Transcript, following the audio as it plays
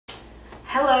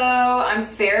Hello, I'm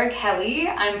Sarah Kelly.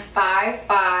 I'm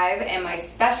 5'5", and my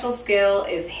special skill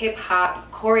is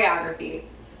hip-hop choreography.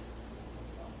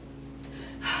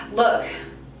 Look,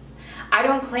 I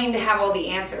don't claim to have all the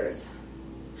answers.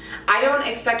 I don't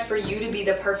expect for you to be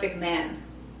the perfect man.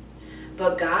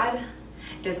 But God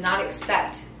does not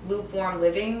accept lukewarm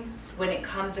living when it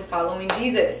comes to following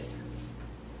Jesus.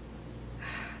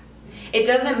 It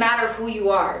doesn't matter who you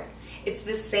are. It's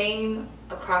the same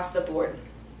across the board.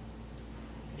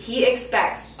 He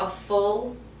expects a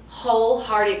full,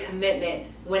 wholehearted commitment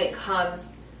when it comes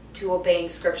to obeying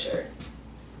Scripture,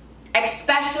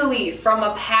 especially from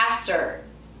a pastor.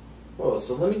 Whoa,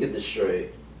 so let me get this straight.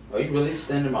 Are you really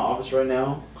standing in my office right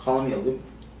now, calling me a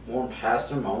lukewarm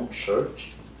pastor in my own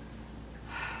church?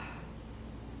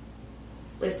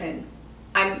 Listen,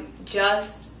 I'm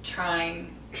just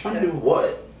trying to do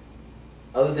what?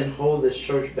 Other than hold this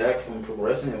church back from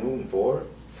progressing and moving forward?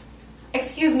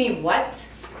 Excuse me, what?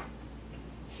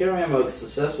 Here I am, a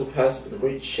successful pastor with a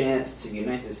great chance to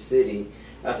unite the city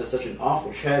after such an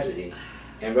awful tragedy.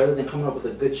 And rather than coming up with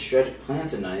a good strategic plan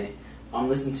tonight, I'm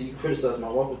listening to you criticize my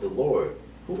walk with the Lord.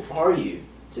 Who are you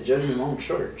to judge my own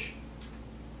church?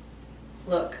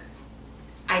 Look,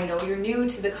 I know you're new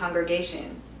to the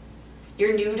congregation.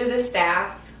 You're new to the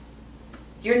staff.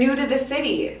 You're new to the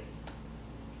city.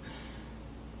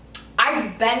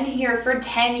 I've been here for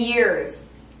 10 years.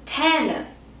 10!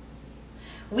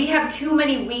 We have too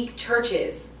many weak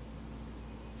churches.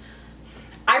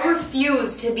 I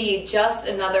refuse to be just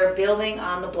another building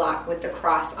on the block with the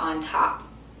cross on top.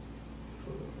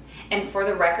 And for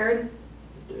the record,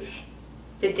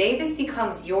 the day this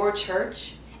becomes your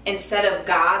church instead of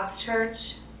God's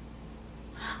church,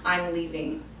 I'm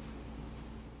leaving.